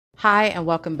Hi and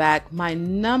welcome back. My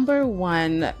number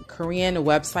one Korean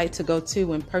website to go to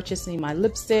when purchasing my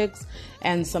lipsticks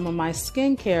and some of my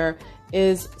skincare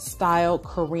is Style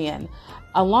Korean.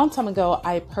 A long time ago,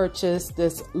 I purchased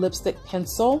this lipstick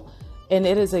pencil, and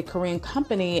it is a Korean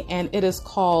company, and it is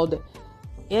called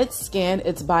Icing.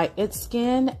 It's by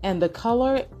Icing, and the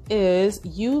color is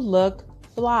You Look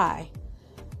Fly.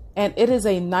 And it is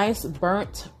a nice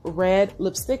burnt red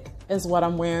lipstick is what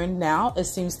I'm wearing now. It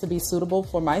seems to be suitable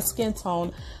for my skin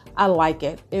tone. I like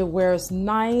it. It wears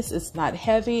nice, it's not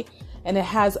heavy, and it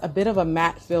has a bit of a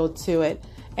matte feel to it.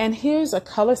 And here's a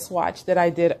color swatch that I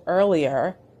did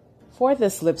earlier for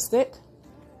this lipstick.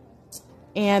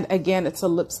 And again, it's a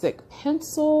lipstick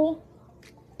pencil.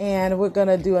 And we're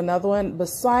gonna do another one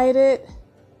beside it.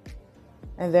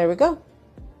 And there we go.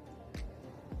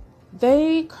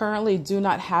 They currently do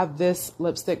not have this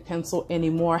lipstick pencil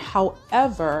anymore.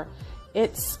 However,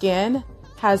 Icing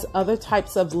has other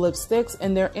types of lipsticks,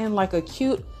 and they're in like a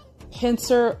cute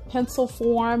pencil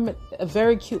form, a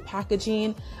very cute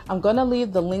packaging. I'm going to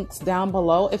leave the links down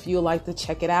below if you would like to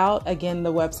check it out. Again,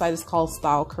 the website is called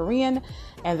Style Korean,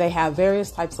 and they have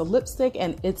various types of lipstick,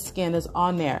 and Icing is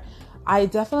on there. I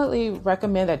definitely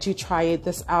recommend that you try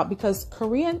this out because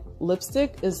Korean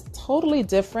lipstick is totally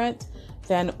different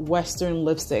than Western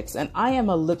lipsticks, and I am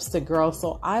a lipstick girl,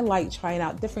 so I like trying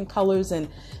out different colors and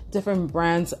different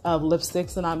brands of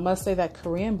lipsticks, and I must say that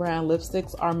Korean brand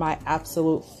lipsticks are my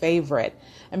absolute favorite.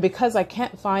 And because I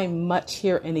can't find much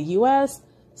here in the US,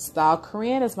 Style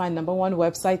Korean is my number one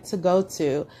website to go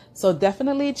to, so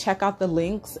definitely check out the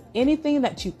links. Anything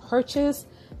that you purchase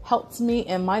helps me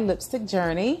in my lipstick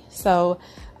journey, so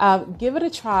give it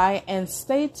a try and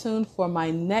stay tuned for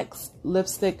my next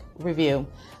lipstick review.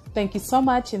 Thank you so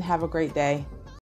much and have a great day.